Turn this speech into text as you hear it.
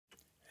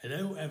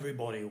Hello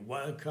everybody,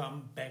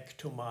 welcome back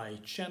to my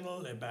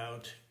channel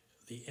about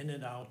the in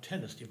and out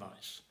tennis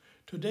device.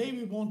 Today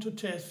we want to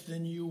test the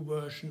new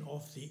version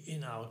of the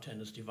in-out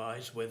tennis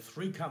device with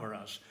 3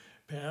 cameras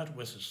paired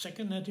with a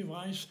second net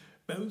device,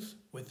 both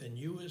with the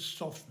newest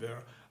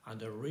software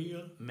under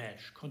real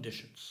match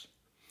conditions.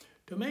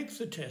 To make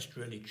the test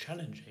really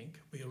challenging,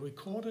 we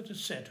recorded a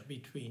set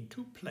between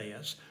 2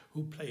 players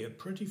who play a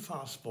pretty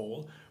fast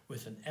ball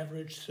with an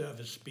average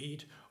service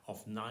speed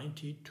of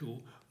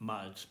 92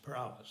 miles per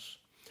hour.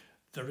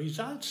 The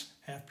results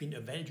have been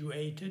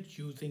evaluated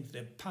using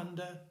the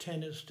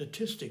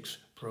PandaTennisStatistics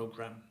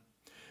program.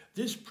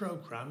 This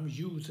program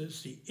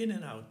uses the in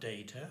and out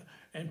data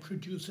and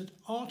produces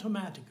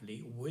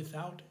automatically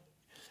without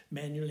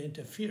manual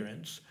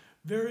interference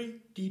very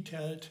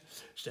detailed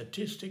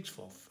statistics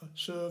for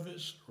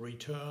service,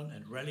 return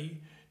and rally,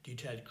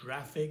 detailed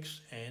graphics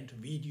and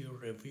video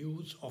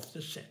reviews of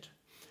the set.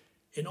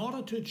 In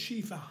order to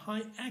achieve a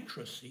high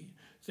accuracy,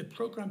 the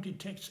program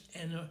detects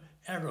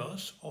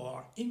errors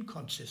or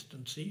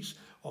inconsistencies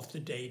of the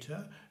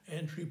data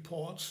and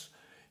reports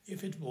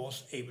if it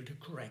was able to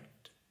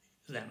correct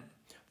them.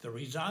 The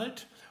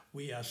result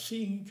we are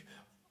seeing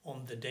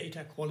on the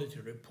data quality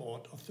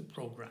report of the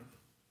program.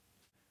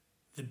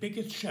 The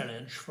biggest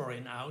challenge for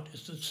in-out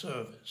is the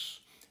service.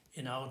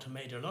 In-out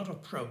made a lot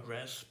of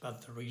progress,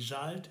 but the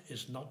result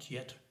is not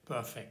yet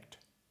perfect.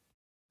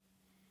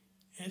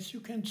 As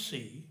you can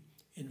see,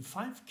 in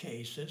 5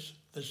 cases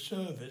the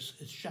service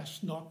is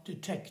just not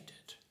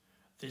detected.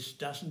 This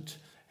doesn't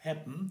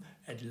happen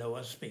at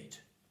lower speed.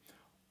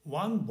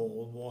 1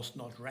 ball was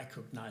not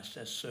recognized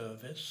as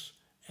service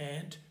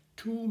and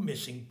 2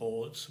 missing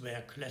balls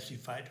were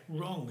classified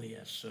wrongly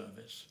as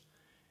service.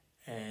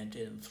 And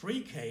in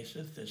 3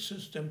 cases the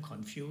system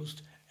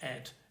confused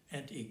at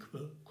and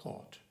equal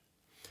court.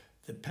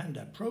 The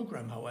Panda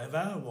program,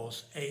 however,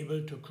 was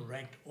able to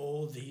correct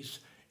all these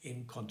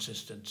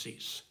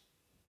inconsistencies.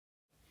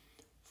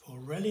 For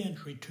rally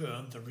and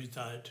return the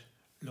result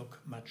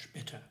looked much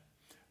better.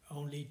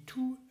 Only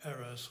 2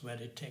 errors were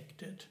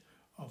detected,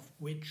 of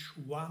which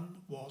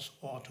 1 was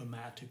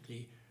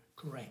automatically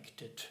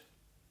corrected.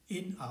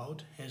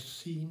 In-out has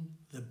seen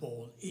the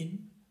ball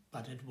in,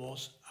 but it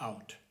was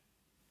out.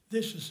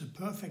 This is a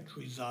perfect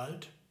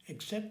result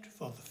except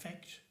for the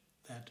fact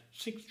that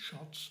 6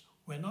 shots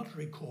were not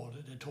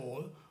recorded at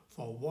all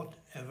for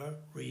whatever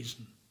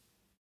reason.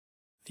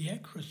 The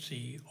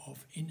accuracy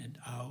of in and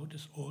out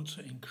is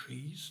also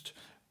increased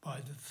by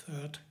the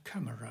 3rd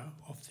camera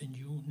of the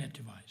new net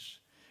device.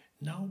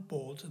 Now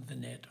balls in the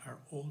net are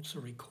also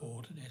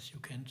recorded, as you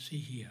can see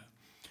here.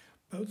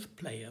 Both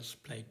players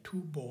played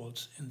 2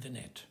 balls in the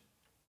net.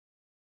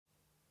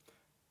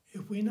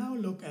 If we now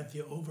look at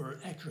the overall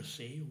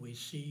accuracy, we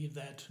see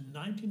that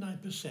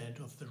 99%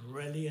 of the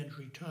rally and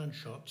return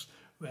shots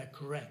were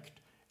correct,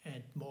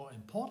 and more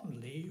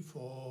importantly,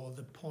 for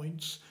the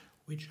points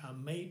which are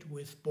made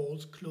with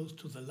balls close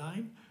to the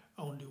line,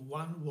 only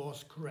 1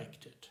 was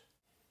corrected.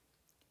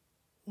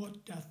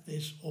 What does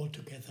this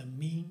altogether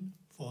mean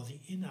for the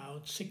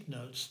in-out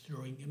signals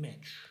during a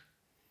match?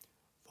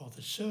 For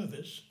the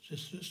service, the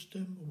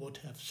system would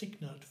have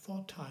signaled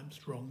 4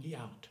 times wrongly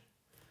out.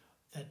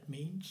 That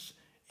means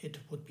it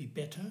would be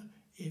better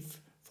if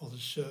for the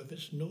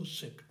service no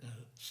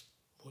signals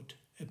would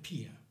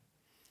appear.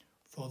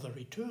 For the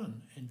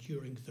return and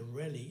during the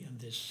rally in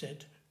this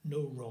set,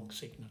 no wrong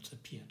signals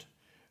appeared.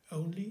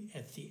 Only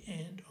at the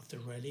end of the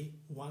rally,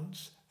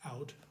 once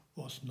out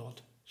was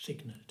not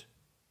signaled.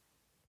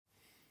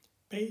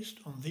 Based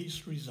on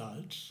these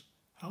results,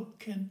 how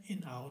can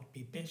in-out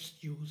be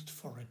best used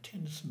for a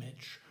tennis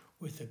match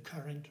with the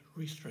current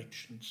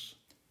restrictions?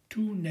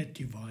 2 net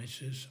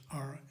devices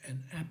are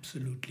an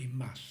absolutely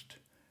must.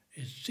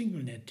 A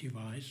single net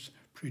device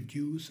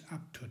produces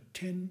up to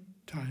 10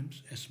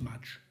 times as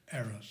much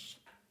errors.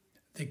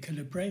 The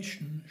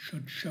calibration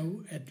should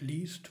show at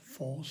least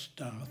 4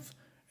 stars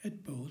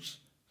at both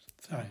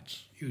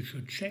sides. You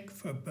should check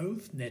for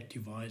both net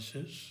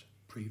devices,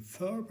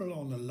 preferable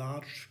on a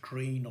large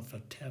screen of a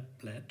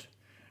tablet,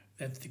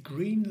 that the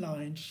green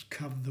lines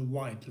cover the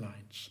white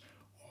lines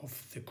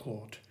of the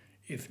court.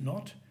 If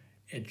not,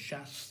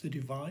 adjust the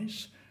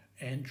device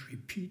and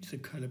repeat the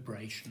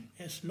calibration.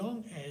 As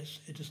long as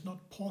it is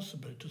not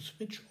possible to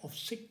switch off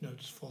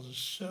signals for the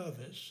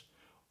service,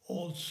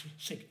 all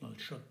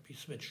signals should be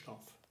switched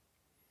off.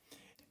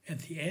 At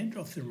the end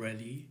of the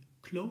rally,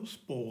 close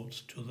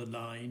balls to the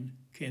line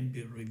can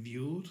be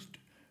reviewed,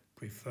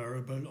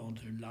 preferable on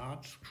the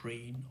large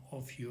screen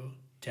of your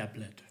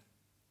tablet.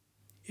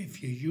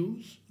 If you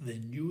use the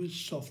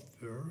newest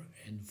software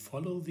and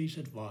follow these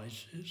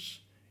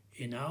advices,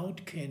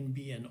 in-out can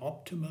be an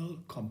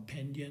optimal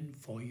companion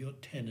for your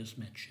tennis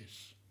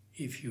matches.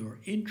 If you're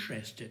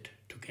interested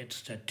to get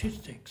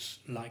statistics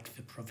like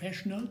the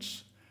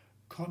professionals,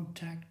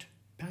 contact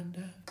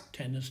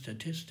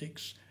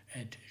PandaTennisStatistics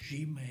at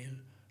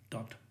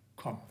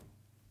gmail.com.